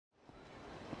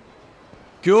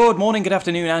Good morning, good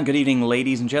afternoon, and good evening,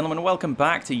 ladies and gentlemen. Welcome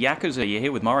back to Yakuza. You're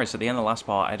here with Morris at the end of the last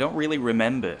part. I don't really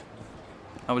remember.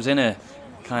 I was in a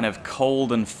kind of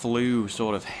cold and flu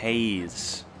sort of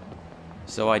haze.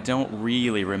 So I don't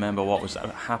really remember what was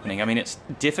happening. I mean, it's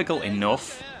difficult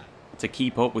enough to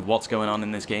keep up with what's going on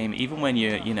in this game, even when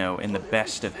you're, you know, in the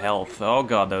best of health. Oh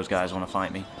god, those guys want to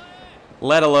fight me.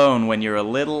 Let alone when you're a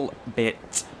little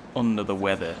bit under the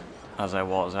weather, as I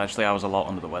was. Actually, I was a lot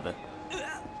under the weather.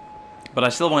 But I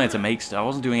still wanted to make stuff. I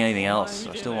wasn't doing anything else.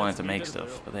 I still wanted to make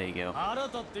stuff. But there you go.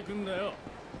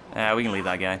 We can leave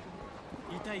that guy.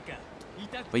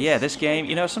 But yeah, this game,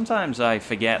 you know, sometimes I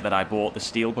forget that I bought the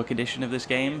Steelbook edition of this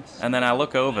game. And then I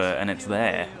look over and it's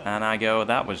there. And I go,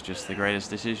 that was just the greatest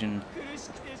decision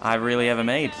I've really ever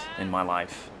made in my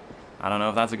life. I don't know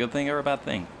if that's a good thing or a bad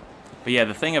thing. But yeah,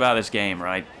 the thing about this game,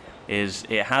 right, is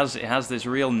it has this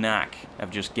real knack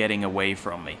of just getting away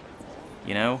from me.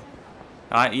 You know?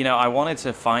 I wanted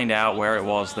to find out where it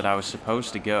was that I was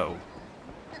supposed to go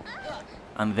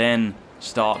and then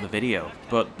start the video.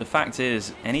 But the fact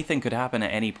is, anything could happen at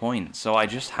any point, so I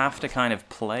just have to kind of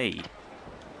play,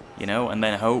 you know, and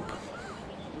then hope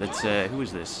that, who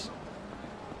is this?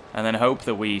 And then hope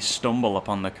that we stumble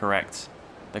upon the correct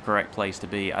place to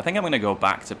be. I think I'm going to go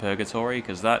back to Purgatory,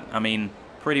 because that, I mean,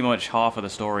 pretty much half of the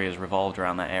story is revolved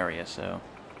around that area, so...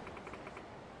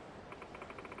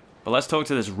 But let's talk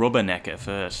to this rubbernecker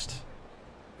first.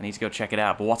 I need to go check it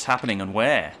out. But what's happening and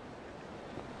where?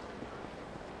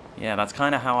 Yeah, that's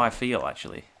kind of how I feel,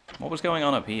 actually. What was going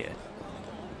on up here?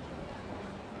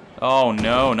 Oh,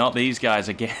 no, not these guys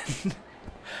again.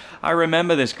 I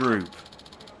remember this group.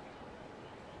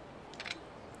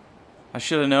 I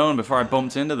should have known before I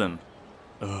bumped into them.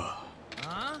 Ugh.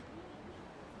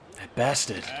 That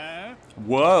bastard.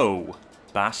 Whoa.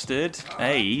 Bastard?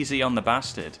 Hey, easy on the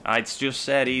bastard. I just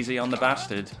said easy on the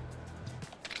bastard.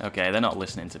 Okay, they're not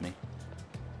listening to me.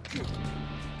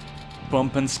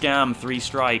 Bump and scam, 3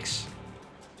 strikes.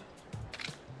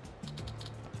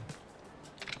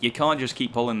 You can't just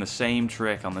keep pulling the same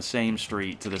trick on the same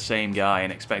street to the same guy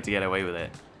and expect to get away with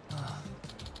it.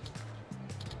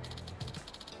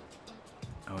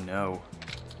 Oh no.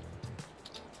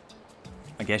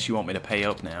 I guess you want me to pay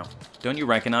up now. Don't you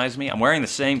recognize me? I'm wearing the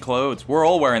same clothes. We're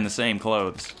all wearing the same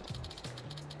clothes.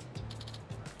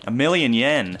 1,000,000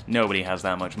 yen. Nobody has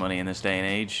that much money in this day and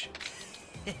age.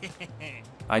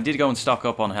 I did go and stock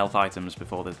up on health items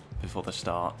before the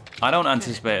start. I don't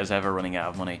anticipate us ever running out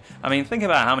of money. I mean, think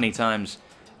about how many times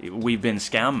we've been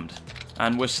scammed,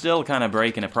 and we're still kind of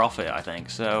breaking a profit, I think.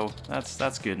 So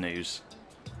that's good news.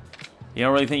 You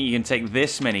don't really think you can take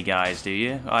this many guys, do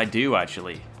you? I do,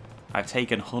 actually. I've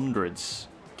taken hundreds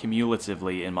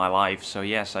cumulatively in my life, so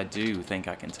yes, I do think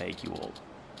I can take you all.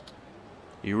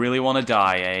 You really want to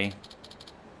die, eh?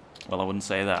 Well, I wouldn't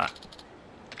say that.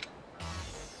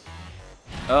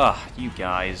 Ugh, you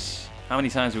guys. How many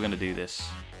times are we going to do this?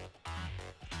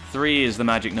 3 is the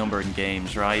magic number in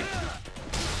games, right?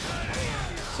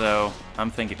 So, I'm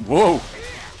thinking... Whoa!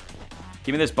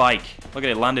 Give me this bike. Look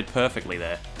at it, landed perfectly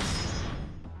there.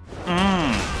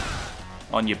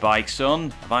 On your bike, son.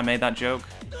 Have I made that joke?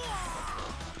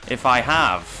 If I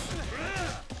have,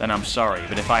 then I'm sorry.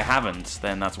 But if I haven't,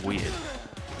 then that's weird.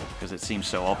 Because it seems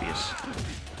so obvious.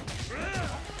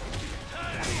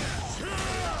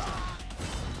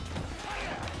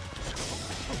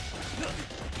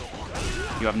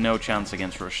 You have no chance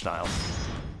against Rush style.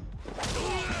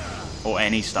 Or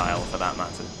any style, for that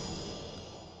matter.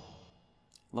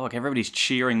 Look, everybody's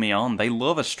cheering me on. They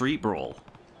love a street brawl.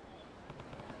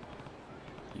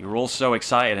 You were all so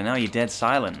excited, and now you're dead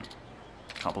silent.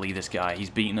 Can't believe this guy. He's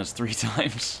beaten us 3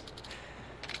 times.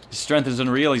 His strength is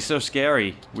unreal. He's so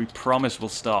scary. We promise we'll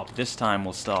stop. This time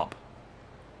we'll stop.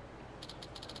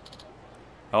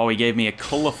 Oh, he gave me a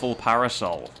colourful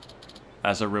parasol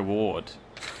as a reward.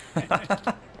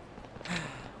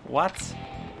 What?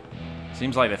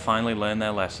 Seems like they finally learned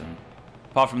their lesson.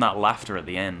 Apart from that laughter at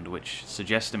the end, which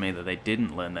suggests to me that they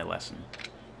didn't learn their lesson.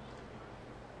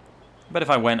 But if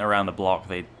I went around the block,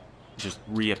 they'd just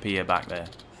reappear back there.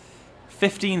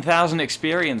 15,000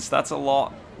 experience, that's a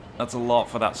lot. That's a lot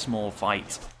for that small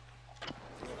fight.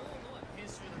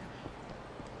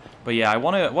 But yeah,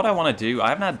 what I want to do, I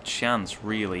haven't had a chance,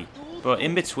 really. But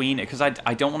in between, because I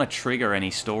don't want to trigger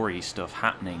any story stuff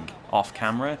happening off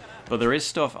camera. But there is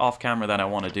stuff off camera that I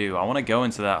want to do. I want to go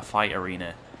into that fight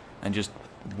arena and just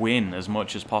win as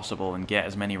much as possible and get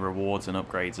as many rewards and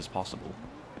upgrades as possible.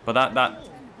 But that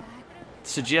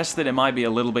suggests that it might be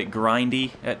a little bit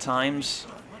grindy at times.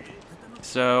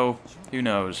 So, who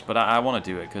knows? But I want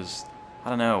to do it because, I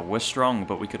don't know, we're strong,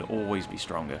 but we could always be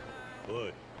stronger.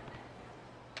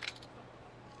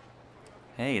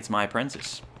 Hey, it's my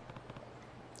apprentice.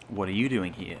 What are you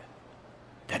doing here?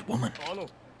 That woman.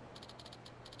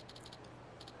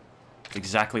 That's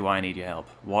exactly why I need your help.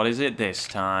 What is it this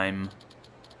time?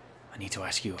 I need to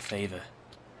ask you a favor.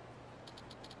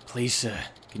 Please, sir,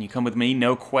 can you come with me?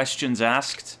 No questions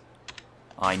asked.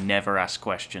 I never ask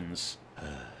questions.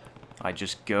 I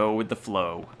just go with the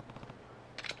flow.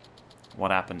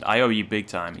 What happened? I owe you big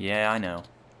time. Yeah, I know.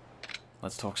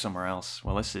 Let's talk somewhere else.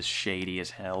 Well, this is shady as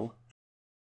hell.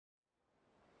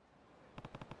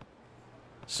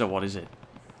 So what is it?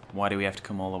 Why do we have to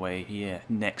come all the way here,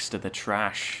 next to the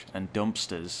trash and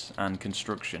dumpsters and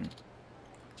construction?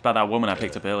 It's about that woman I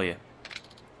picked up earlier.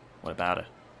 What about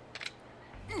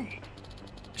her?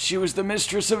 She was the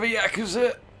mistress of a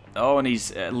Yakuza. Oh, and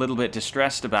he's a little bit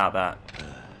distressed about that.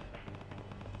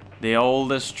 The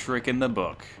oldest trick in the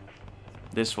book.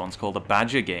 This one's called a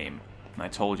badger game. I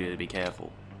told you to be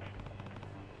careful.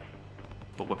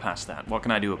 But we're past that. What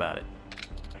can I do about it?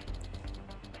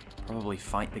 Probably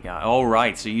fight the guy. Oh,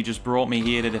 right, so you just brought me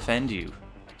here to defend you.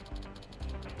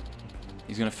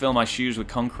 He's gonna fill my shoes with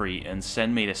concrete and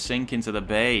send me to sink into the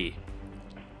bay.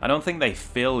 I don't think they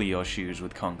fill your shoes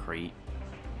with concrete.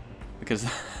 Because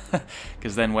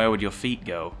then where would your feet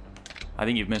go? I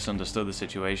think you've misunderstood the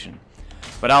situation.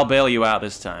 But I'll bail you out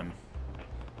this time.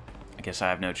 I guess I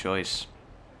have no choice.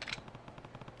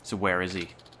 So where is he?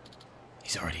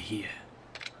 He's already here.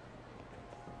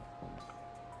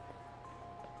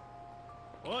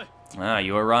 Oi. Ah,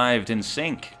 you arrived in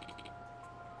sync.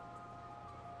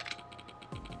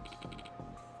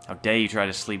 How dare you try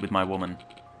to sleep with my woman?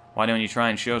 Why don't you try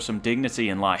and show some dignity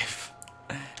in life?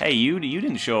 Hey, you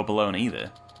didn't show up alone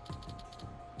either.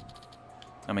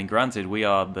 I mean, granted, we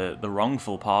are the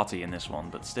wrongful party in this one,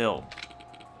 but still.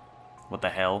 What the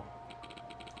hell?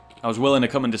 I was willing to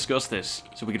come and discuss this,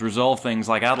 so we could resolve things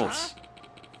like adults.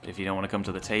 But if you don't want to come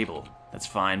to the table, that's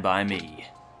fine by me.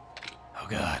 Oh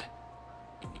god.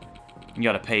 You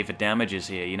gotta pay for damages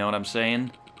here, you know what I'm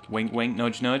saying? Wink wink,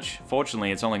 nudge nudge.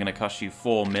 Fortunately, it's only gonna cost you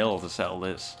 4 mil to settle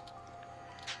this.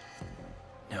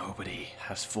 Nobody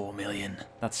has 4 million.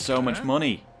 That's so much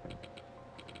money.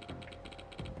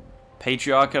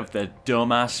 Patriarch of the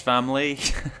dumbass family?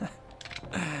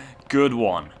 Good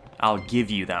one. I'll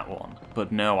give you that one.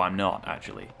 But no, I'm not,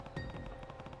 actually.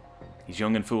 He's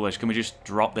young and foolish. Can we just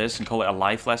drop this and call it a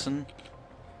life lesson?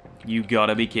 You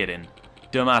gotta be kidding.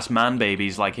 Dumbass man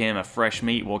babies like him are fresh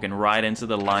meat walking right into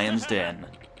the lion's den.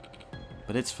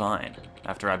 But it's fine.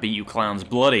 After I beat you clowns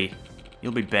bloody,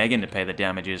 you'll be begging to pay the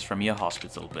damages from your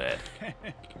hospital bed.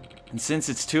 And since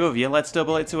it's 2 of you, let's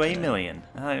double it to 8 million.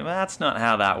 That's not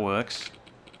how that works.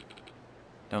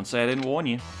 Don't say I didn't warn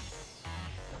you.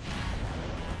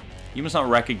 You must not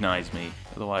recognize me,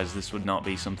 otherwise this would not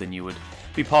be something you would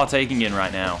be partaking in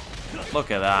right now.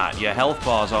 Look at that, your health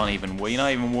bars aren't even, you're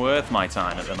not even worth my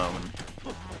time at the moment.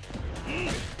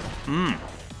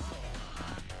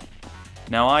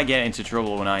 Now I get into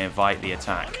trouble when I invite the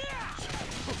attack.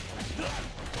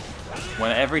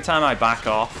 When every time I back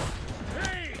off,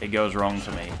 it goes wrong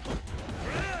for me.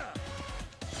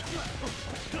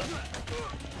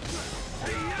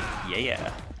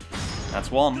 Yeah. That's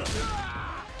one.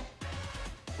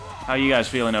 How are you guys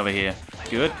feeling over here?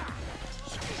 Good?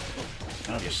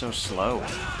 God, you're so slow.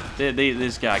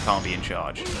 This guy can't be in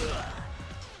charge.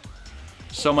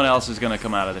 Someone else is going to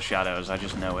come out of the shadows, I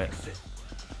just know it.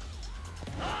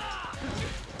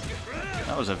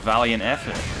 That was a valiant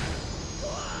effort.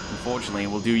 Unfortunately, it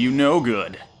will do you no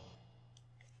good.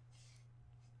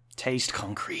 Taste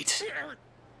concrete.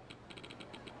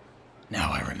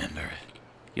 Now I remember.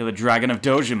 You're the Dragon of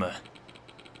Dojima.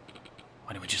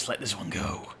 Why don't we just let this one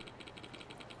go?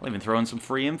 I'll even throw in some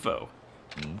free info.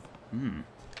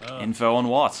 Info on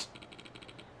what?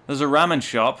 There's a ramen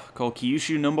shop called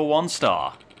Kyushu Number 1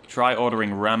 Star. Try ordering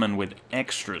ramen with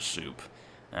extra soup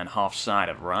and half side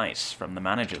of rice from the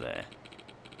manager there.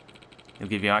 He'll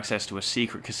give you access to a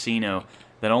secret casino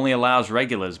that only allows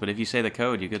regulars, but if you say the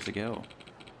code, you're good to go.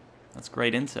 That's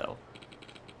great intel.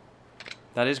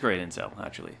 That is great intel,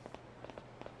 actually.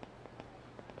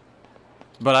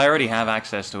 But I already have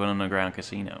access to an underground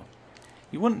casino.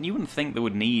 You wouldn't think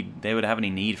they would have any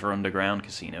need for underground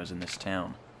casinos in this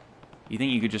town. You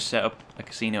think you could just set up a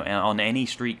casino on any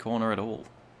street corner at all?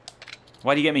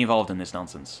 Why do you get me involved in this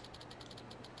nonsense?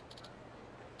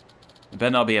 It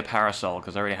better not be a parasol,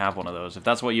 because I already have one of those. If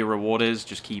that's what your reward is,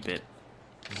 just keep it.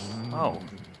 Oh.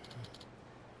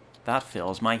 That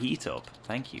fills my heat up.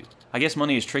 Thank you. I guess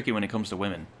money is tricky when it comes to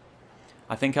women.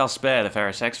 I think I'll spare the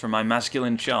fairer sex from my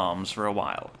masculine charms for a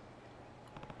while.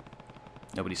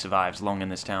 Nobody survives long in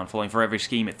this town, falling for every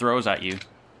scheme it throws at you.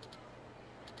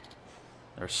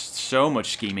 There's so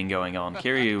much scheming going on.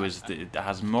 Kiryu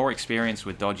has more experience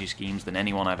with dodgy schemes than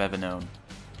anyone I've ever known.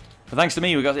 But thanks to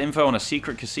me, we got info on a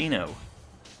secret casino.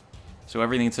 So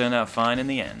everything turned out fine in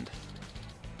the end.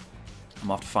 I'm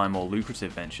off to find more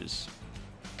lucrative ventures.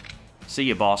 See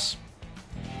ya, boss.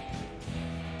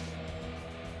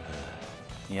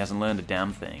 He hasn't learned a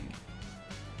damn thing.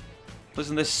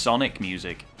 Listen to this Sonic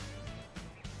music.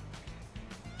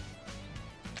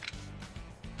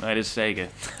 It is Sega,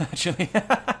 actually.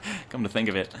 Come to think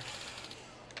of it.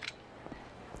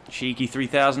 Cheeky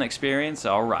 3000 experience.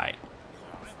 All right.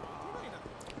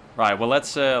 Right. Well,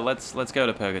 let's go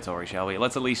to Purgatory, shall we?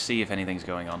 Let's at least see if anything's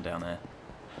going on down there.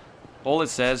 All it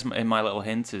says in my little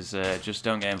hint is just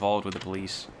don't get involved with the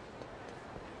police,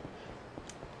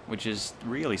 which is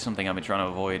really something I've been trying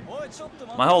to avoid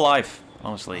my whole life,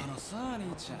 honestly,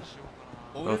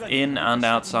 both in and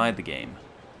outside the game.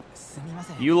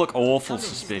 You look awful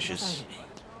suspicious.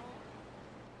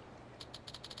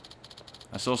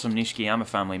 I saw some Nishikiyama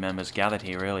family members gathered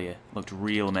here earlier. Looked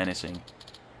real menacing.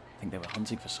 I think they were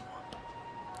hunting for someone.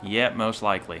 Yep, most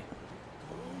likely.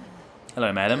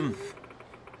 Hello, madam.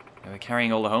 They were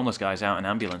carrying all the homeless guys out in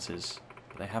ambulances,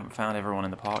 but they haven't found everyone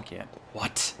in the park yet.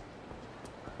 What?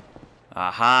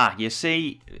 Aha! You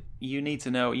see, you need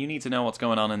to know what's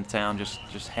going on in town.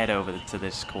 Just head over to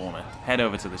this corner. Head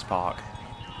over to this park.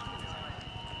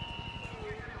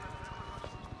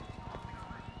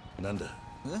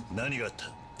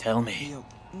 Tell me.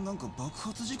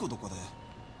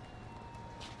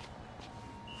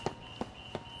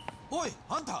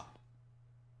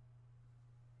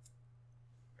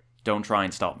 Don't try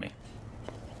and stop me.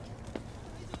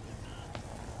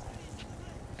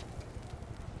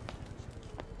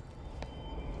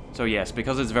 So yes,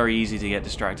 because it's very easy to get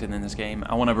distracted in this game,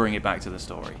 I want to bring it back to the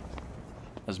story.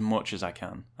 As much as I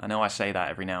can. I know I say that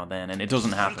every now and then, and it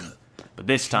doesn't happen. But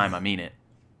this time, I mean it.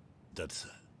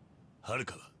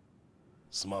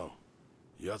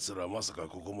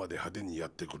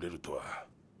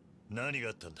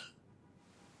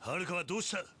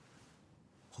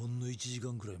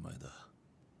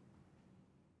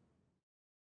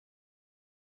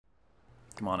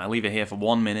 Come on, I leave it here for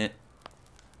 1 minute.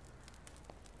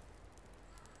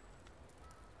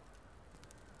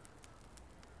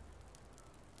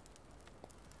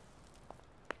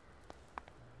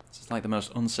 This is like the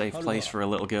most unsafe place for a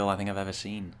little girl I think I've ever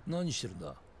seen.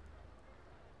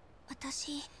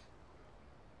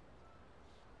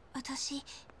 私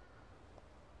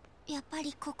やっぱ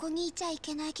りここにいちゃい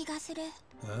けない気がする。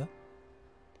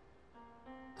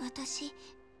私、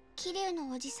桐生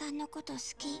のおじさんのこと好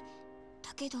き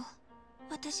だけど、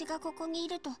私がここにい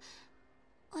ると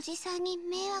おじさんに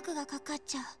迷惑がかかっ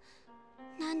ちゃう。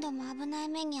何度も危ない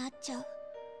目に遭っちゃう。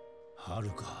はる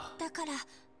か。だから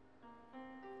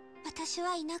私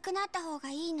はいなくなった方が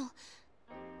いいの。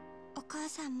お母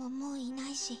さんももういな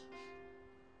いし。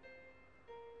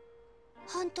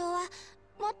本当は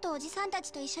もっとおじさんた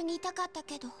ちと一緒にいたかった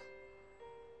けど。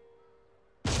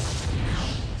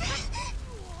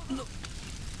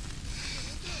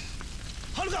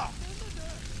はるか。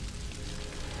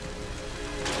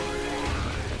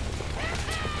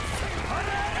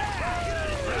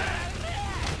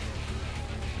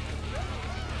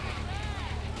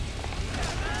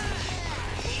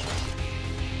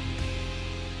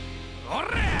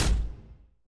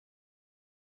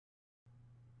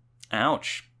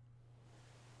Ouch.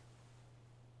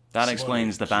 That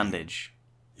explains the bandage.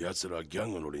 奴らギャ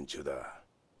ングの連中だ。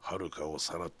はるかを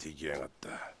さらっていきやがった。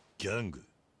ギャング？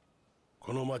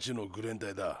この町のグレン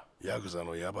隊だ。ヤクザ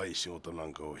のヤバい仕事な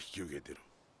んかを引き受けてる。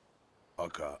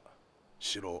赤、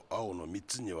白、青の3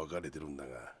つに分かれてるんだ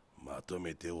が、まと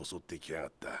めて襲ってきやが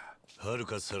った。はる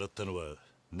かさらったのは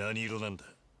何色なんだ？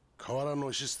河原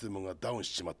のシステムがダウン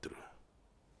しちまってる。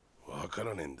わか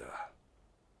らねえんだ。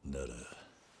なら。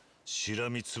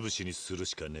Then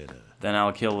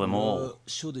I'll kill them all.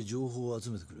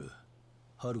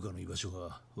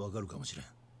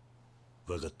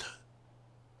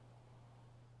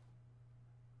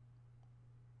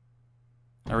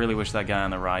 I really wish that guy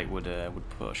on the right would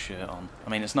put a shirt on. I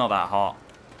mean, it's not that hot,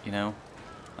 you know?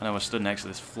 I know I stood next to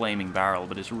this flaming barrel,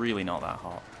 but it's really not that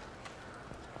hot.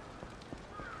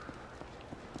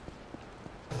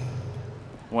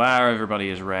 Wow, everybody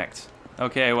is wrecked.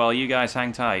 Okay, well, you guys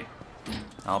hang tight.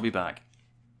 I'll be back.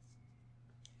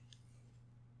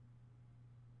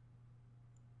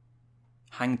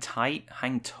 Hang tight?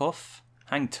 Hang tough?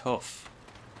 Hang tough.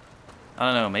 I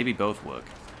don't know, maybe both work.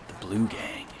 The Blue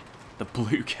Gang. The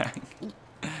Blue Gang.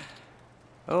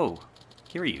 Oh,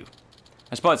 Kiryu.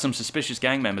 I spotted some suspicious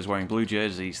gang members wearing blue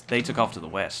jerseys. They took off to the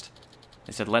west.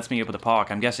 They said, let's meet up at the park.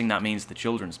 I'm guessing that means the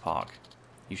children's park.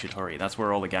 You should hurry. That's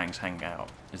where all the gangs hang out,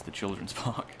 is the children's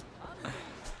park.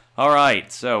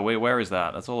 Alright, so where is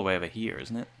that? That's all the way over here,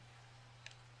 isn't it?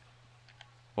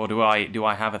 Or do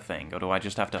I have a thing? Or do I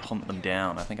just have to hunt them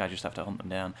down? I think I just have to hunt them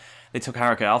down. They took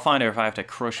Haruka. I'll find her if I have to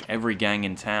crush every gang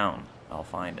in town. I'll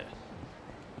find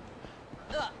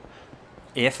her.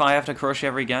 If I have to crush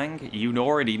every gang, you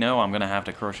already know I'm going to have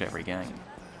to crush every gang.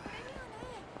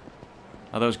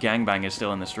 Are those gangbangers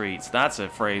still in the streets? That's a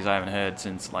phrase I haven't heard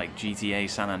since, like, GTA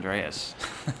San Andreas.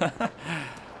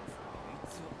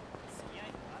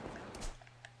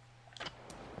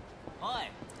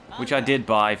 Which I did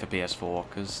buy for PS4,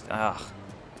 because,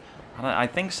 I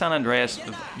think San Andreas...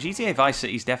 GTA Vice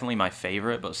City is definitely my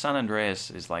favorite, but San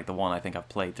Andreas is, like, the one I think I've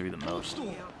played through the most.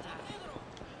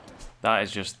 That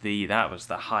is just that was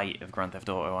the height of Grand Theft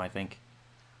Auto, I think.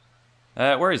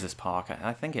 Where is this park?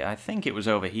 I think it was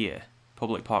over here.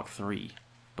 Public Park 3.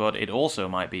 But it also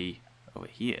might be over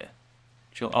here.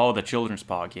 Oh, the children's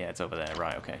park. Yeah, it's over there.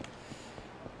 Right, okay.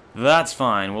 That's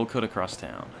fine. We'll cut across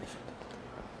town.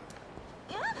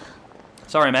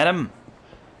 Sorry, madam.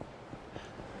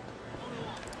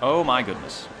 Oh my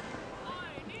goodness.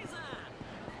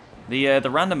 The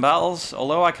random battles,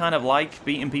 although I kind of like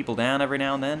beating people down every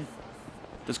now and then,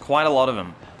 there's quite a lot of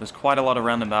them. There's quite a lot of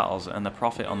random battles, and the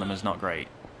profit on them is not great.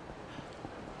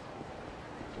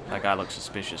 That guy looks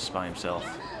suspicious by himself.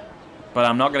 But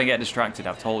I'm not going to get distracted,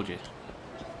 I've told you.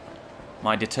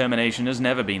 My determination has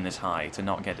never been this high to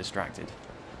not get distracted.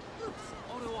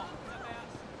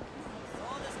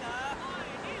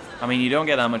 I mean, you don't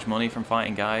get that much money from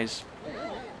fighting guys.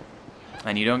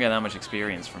 And you don't get that much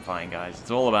experience from fighting guys.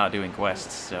 It's all about doing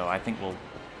quests, so I think we'll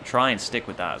try and stick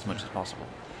with that as much as possible.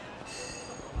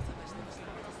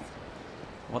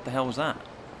 What the hell was that?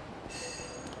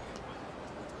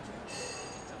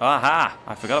 Aha!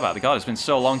 I forgot about the god. It's been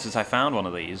so long since I found one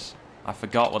of these. I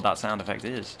forgot what that sound effect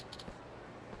is.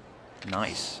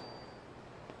 Nice.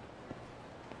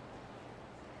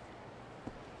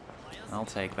 I'll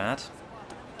take that.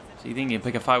 So you think you can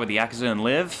pick a fight with the Yakuza and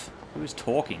live? Who's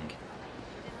talking?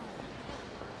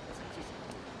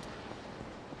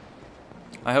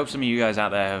 I hope some of you guys out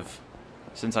there have,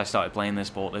 since I started playing this,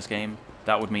 bought this game.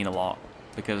 That would mean a lot.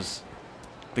 Because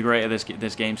the greater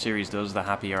this game series does, the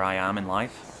happier I am in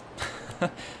life.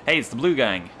 Hey, it's the Blue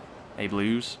Gang. Hey,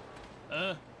 Blues.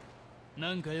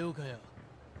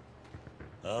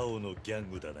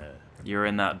 You're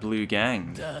in that Blue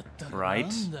Gang,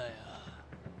 right?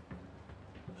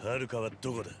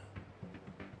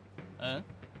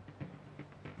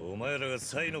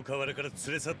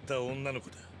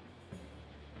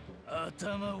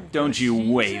 Don't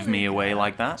you wave me away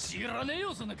like that.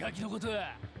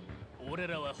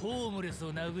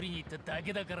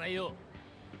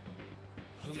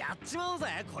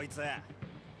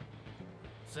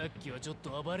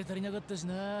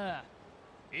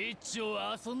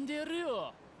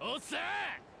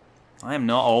 I am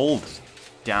not old,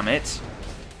 damn it.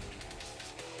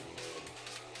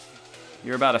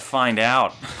 You're about to find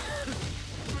out.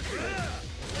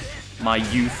 My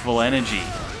youthful energy.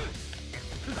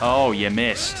 Oh, you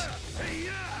missed.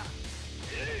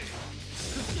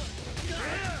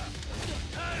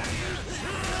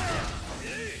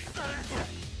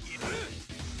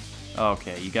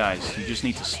 Okay, you guys, you just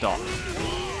need to stop.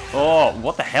 Oh,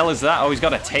 what the hell is that? Oh, he's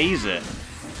got a taser.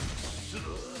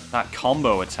 That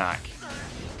combo attack.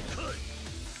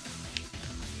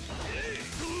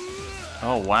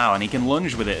 Oh, wow, and he can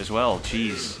lunge with it as well.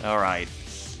 Jeez, alright.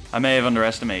 I may have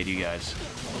underestimated you guys.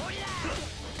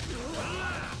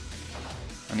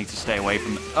 I need to stay away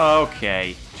from the...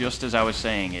 Okay, just as I was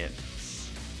saying it.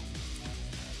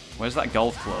 Where's that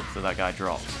golf club that guy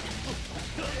dropped?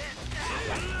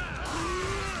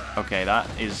 Okay, that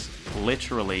is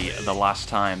literally the last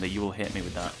time that you will hit me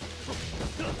with that.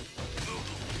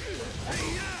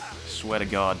 Swear to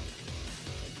God.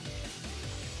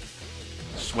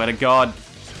 Swear to God.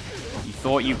 You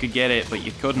thought you could get it, but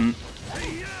you couldn't.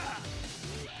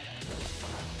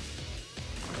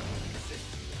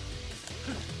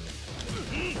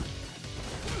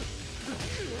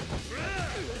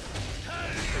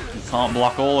 You can't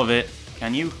block all of it,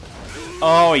 can you?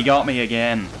 Oh, he got me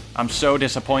again. I'm so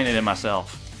disappointed in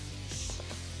myself.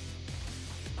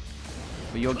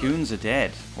 But your goons are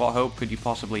dead. What hope could you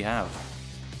possibly have?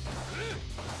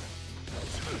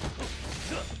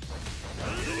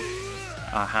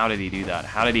 How did he do that?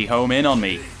 How did he home in on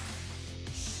me?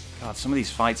 God, some of these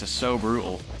fights are so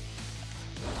brutal.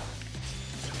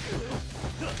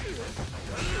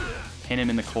 Pin him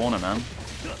in the corner, man.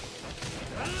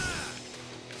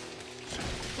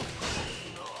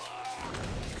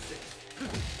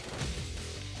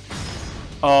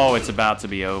 Oh, it's about to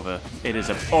be over. It is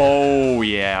a... Oh,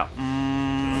 yeah.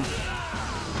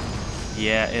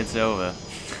 Yeah, it's over.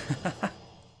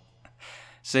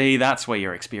 See, that's where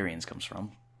your experience comes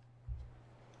from.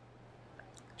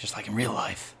 Just like in real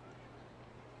life.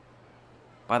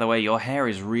 By the way, your hair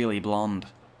is really blonde.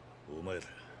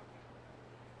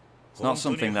 It's not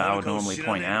something that I would normally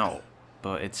point out,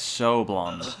 but it's so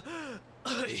blonde.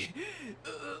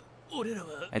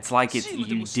 It's like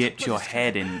you dipped your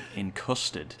head in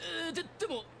custard.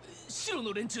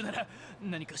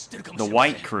 The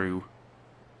white crew.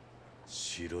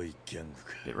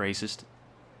 Bit racist.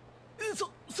 They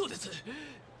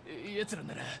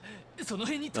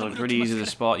look pretty easy to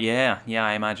spot. Yeah,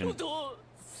 I imagine.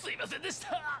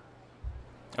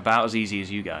 About as easy as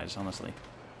you guys, honestly.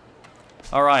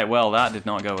 Alright, well, that did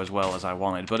not go as well as I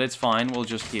wanted, but it's fine. We'll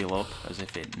just heal up as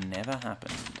if it never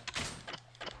happened.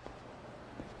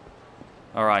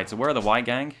 Alright, so where are the white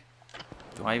gang?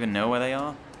 Do I even know where they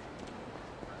are?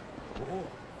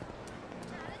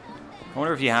 I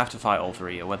wonder if you have to fight all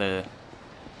three, or whether,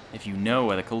 if you know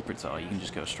where the culprits are, you can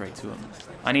just go straight to them.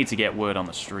 I need to get word on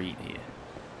the street here.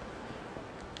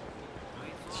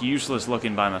 It's useless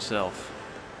looking by myself.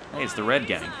 Hey, it's the red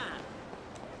gang.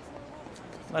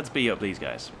 Let's beat up these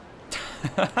guys.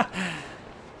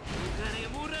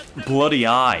 Bloody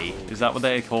Eye. Is that what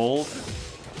they're called?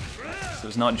 So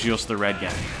it's not just the red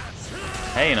gang.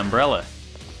 Hey, an umbrella.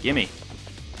 Gimme.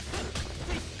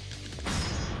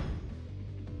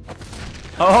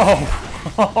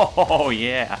 Oh! Oh,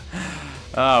 yeah.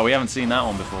 Oh, we haven't seen that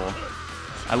one before.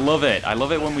 I love it. I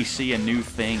love it when we see a new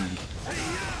thing.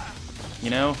 You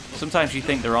know? Sometimes you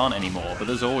think there aren't any more, but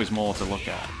there's always more to look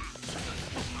at.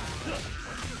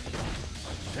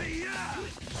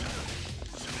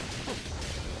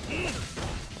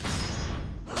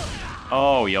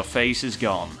 Oh, your face is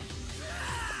gone.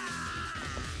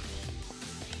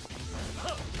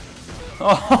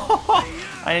 Oh,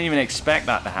 I didn't even expect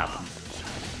that to happen.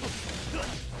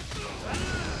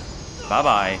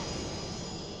 Bye-bye.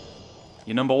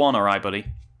 You're number one, alright, buddy?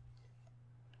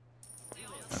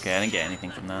 Okay, I didn't get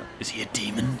anything from that. Is he a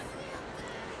demon?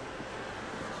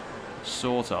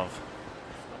 Sort of.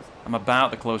 I'm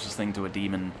about the closest thing to a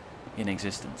demon in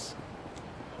existence.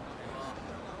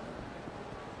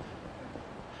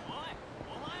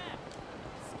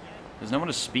 There's no one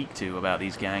to speak to about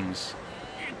these gangs.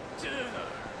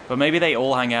 But maybe they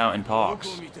all hang out in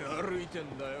parks.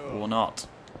 Or not.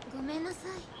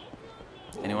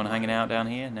 Anyone hanging out down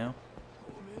here? No?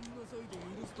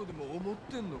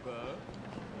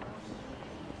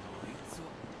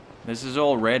 This is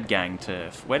all red gang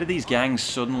turf. Where did these gangs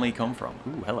suddenly come from?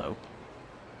 Ooh, hello.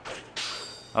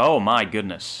 Oh my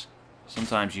goodness.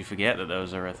 Sometimes you forget that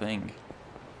those are a thing.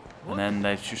 And then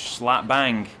they just slap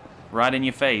bang right in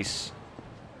your face.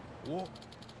 We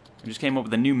just came up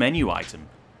with a new menu item.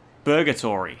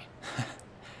 Burgatory.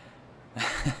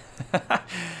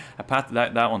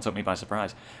 That one took me by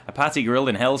surprise. A patty grilled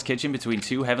in Hell's Kitchen between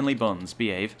two heavenly buns.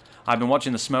 Behave. I've been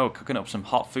watching the smoke, cooking up some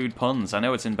hot food puns. I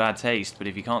know it's in bad taste, but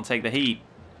if you can't take the heat...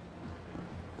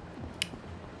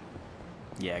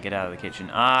 Yeah, get out of the kitchen.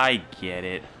 I get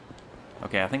it.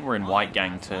 Okay, I think we're in white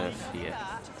gang turf here.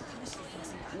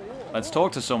 Let's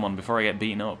talk to someone before I get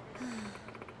beaten up.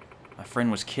 My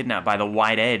friend was kidnapped by the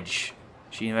White Edge.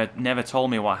 She never told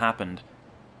me what happened,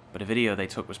 but a video they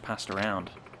took was passed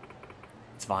around.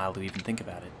 It's vile to even think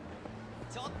about it.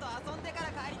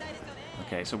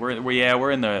 Okay, so we're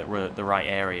in the right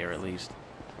area at least.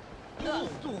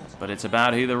 But it's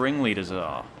about who the ringleaders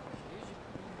are.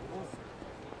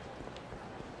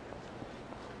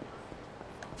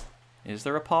 Is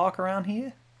there a park around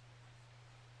here?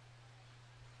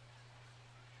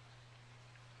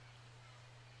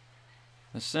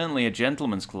 There's certainly a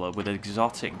gentleman's club with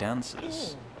exotic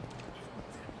dancers.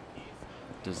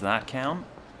 Does that count?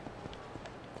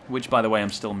 Which, by the way, I'm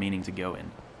still meaning to go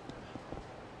in.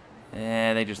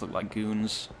 They just look like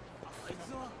goons.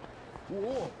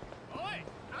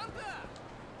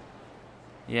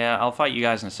 Yeah, I'll fight you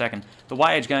guys in a second. The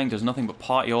White Edge gang does nothing but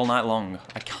party all night long.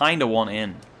 I kinda want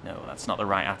in. No, that's not the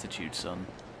right attitude, son.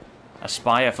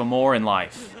 Aspire for more in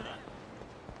life.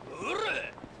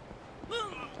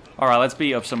 Alright, let's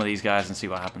beat up some of these guys and see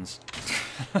what happens.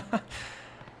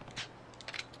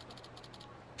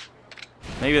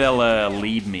 Maybe they'll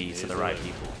lead me to the right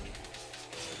people.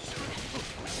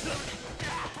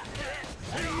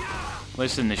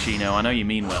 Listen, Nishino, I know you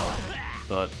mean well,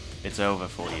 but it's over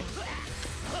for you.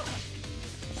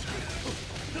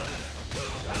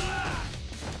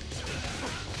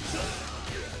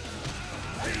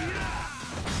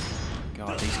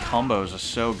 God, these combos are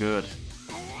so good.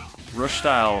 Rush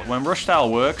style. When rush style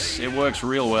works, it works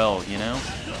real well, you know?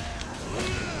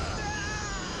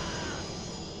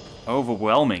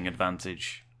 Overwhelming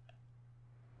advantage.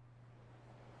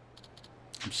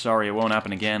 I'm sorry, it won't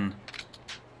happen again.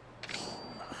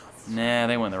 Nah,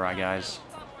 they weren't the right guys.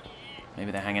 Maybe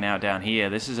they're hanging out down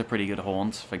here. This is a pretty good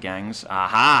haunt for gangs.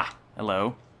 Aha!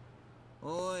 Hello.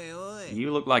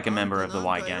 You look like a member of the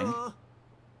white gang.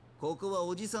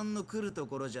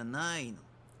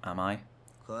 Am I?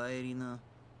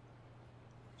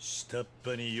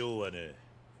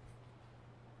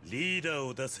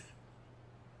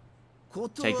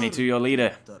 Take me to your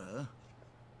leader.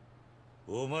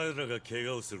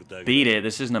 Beat it,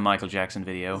 this isn't a Michael Jackson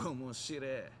video.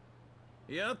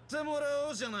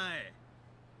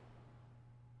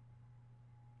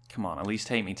 Come on, at least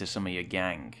take me to some of your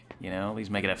gang. You know, at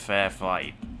least make it a fair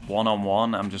fight.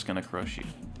 One-on-one, I'm just gonna crush you.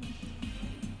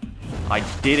 I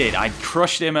did it! I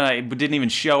crushed him and I didn't even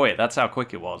show it. That's how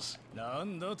quick it was. That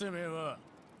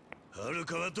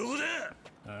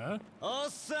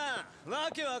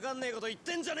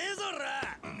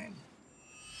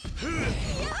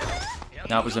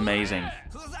was amazing.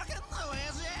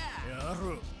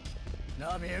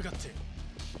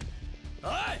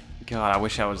 God, I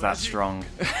wish I was that strong.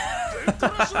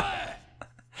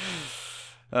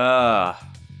 I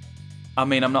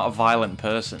mean, I'm not a violent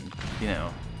person, you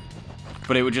know.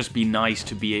 But it would just be nice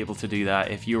to be able to do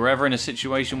that if you were ever in a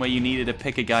situation where you needed to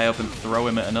pick a guy up and throw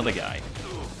him at another guy.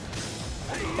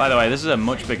 By the way, this is a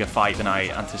much bigger fight than I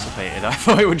anticipated. I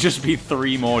thought it would just be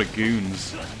 3 more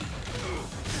goons.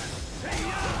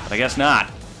 But I guess not.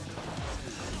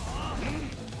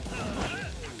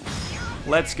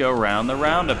 Let's go round the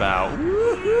roundabout.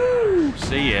 Woohoo!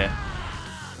 See ya.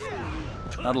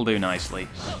 That'll do nicely.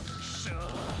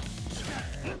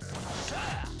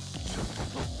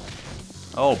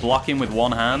 Oh, blocking with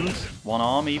one hand? One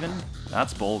arm even?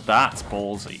 That's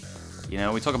ballsy. You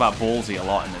know, we talk about ballsy a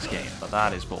lot in this game, but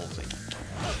that is ballsy.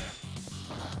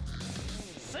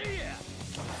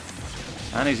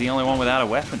 And he's the only one without a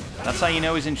weapon. That's how you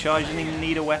know he's in charge, he doesn't even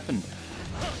need a weapon.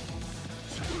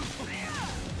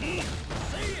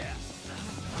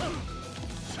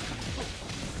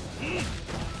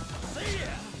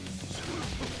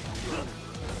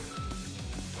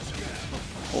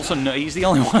 Also, no, he's the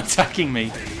only one attacking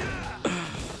me.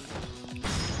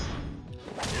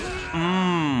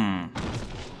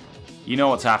 You know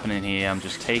what's happening here. I'm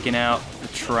just taking out the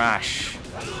trash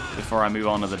before I move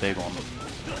on to the big one.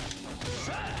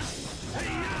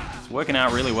 It's working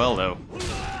out really well, though.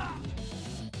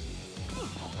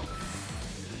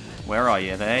 Where are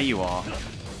you? There you are.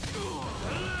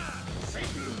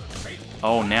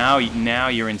 Oh, now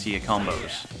you're into your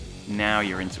combos. Now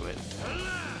you're into it.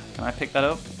 Can I pick that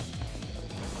up?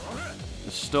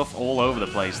 There's stuff all over the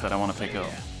place that I want to pick up.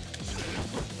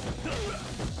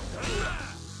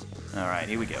 Alright,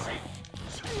 here we go.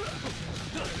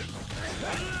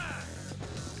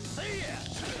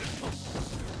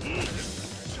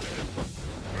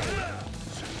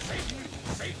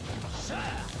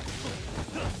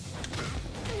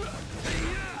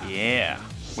 Yeah,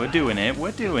 we're doing it,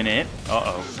 we're doing it.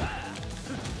 Uh-oh.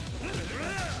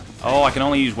 Oh, I can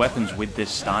only use weapons with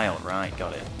this style. Right,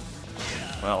 got it.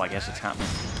 Well, I guess it's happening.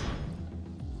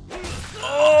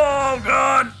 Oh,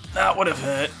 God! That would have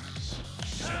hurt.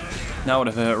 That would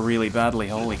have hurt really badly,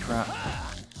 holy crap.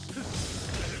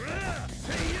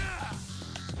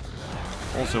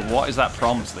 Also, what is that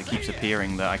prompt that keeps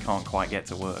appearing that I can't quite get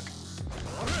to work?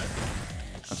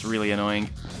 That's really annoying.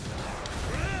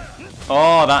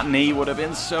 Oh, that knee would have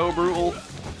been so brutal.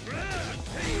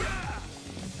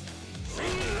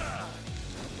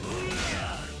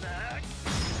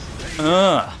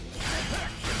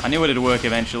 I knew it'd work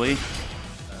eventually.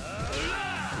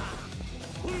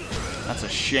 That's a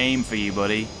shame for you,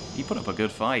 buddy. You put up a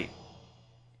good fight.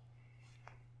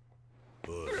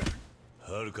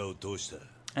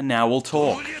 And now we'll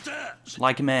talk.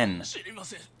 Like men.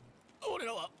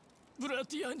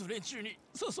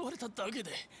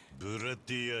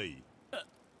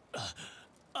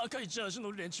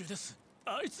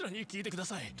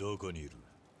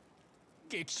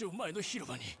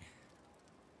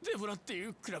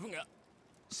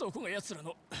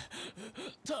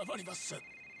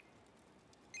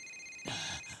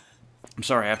 I'm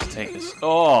sorry, I have to take this.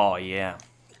 Oh, yeah.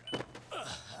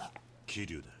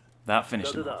 That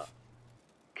finished him off.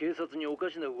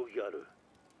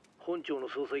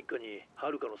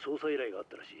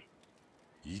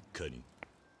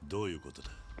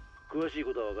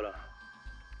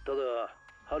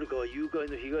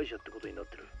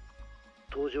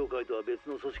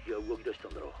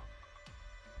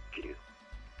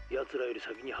 奴らより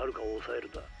先にはるかを抑える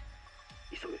んだ。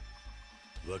急げ。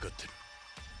分かってる。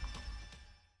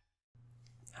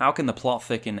 How can the plot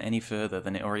thicken any further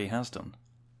than it already has done?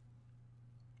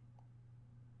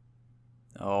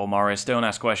 Oh, Morris, don't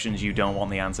ask questions you don't want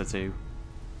the answer to.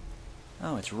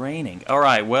 Oh, it's raining.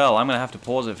 Alright, well, I'm going to have to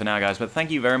pause it for now, guys, but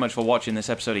thank you very much for watching this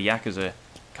episode of Yakuza.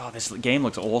 God, this game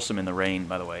looks awesome in the rain,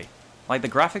 by the way. Like, the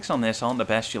graphics on this aren't the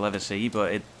best you'll ever see,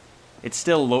 but it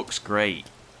still looks great.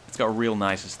 It's got a real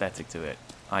nice aesthetic to it.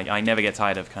 I never get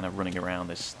tired of kind of running around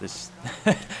this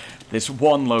this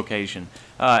one location.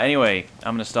 Anyway,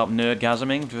 I'm going to stop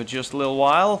nerdgasming for just a little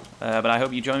while, but I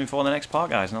hope you join me for the next part,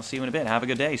 guys, and I'll see you in a bit. Have a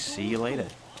good day. See you later.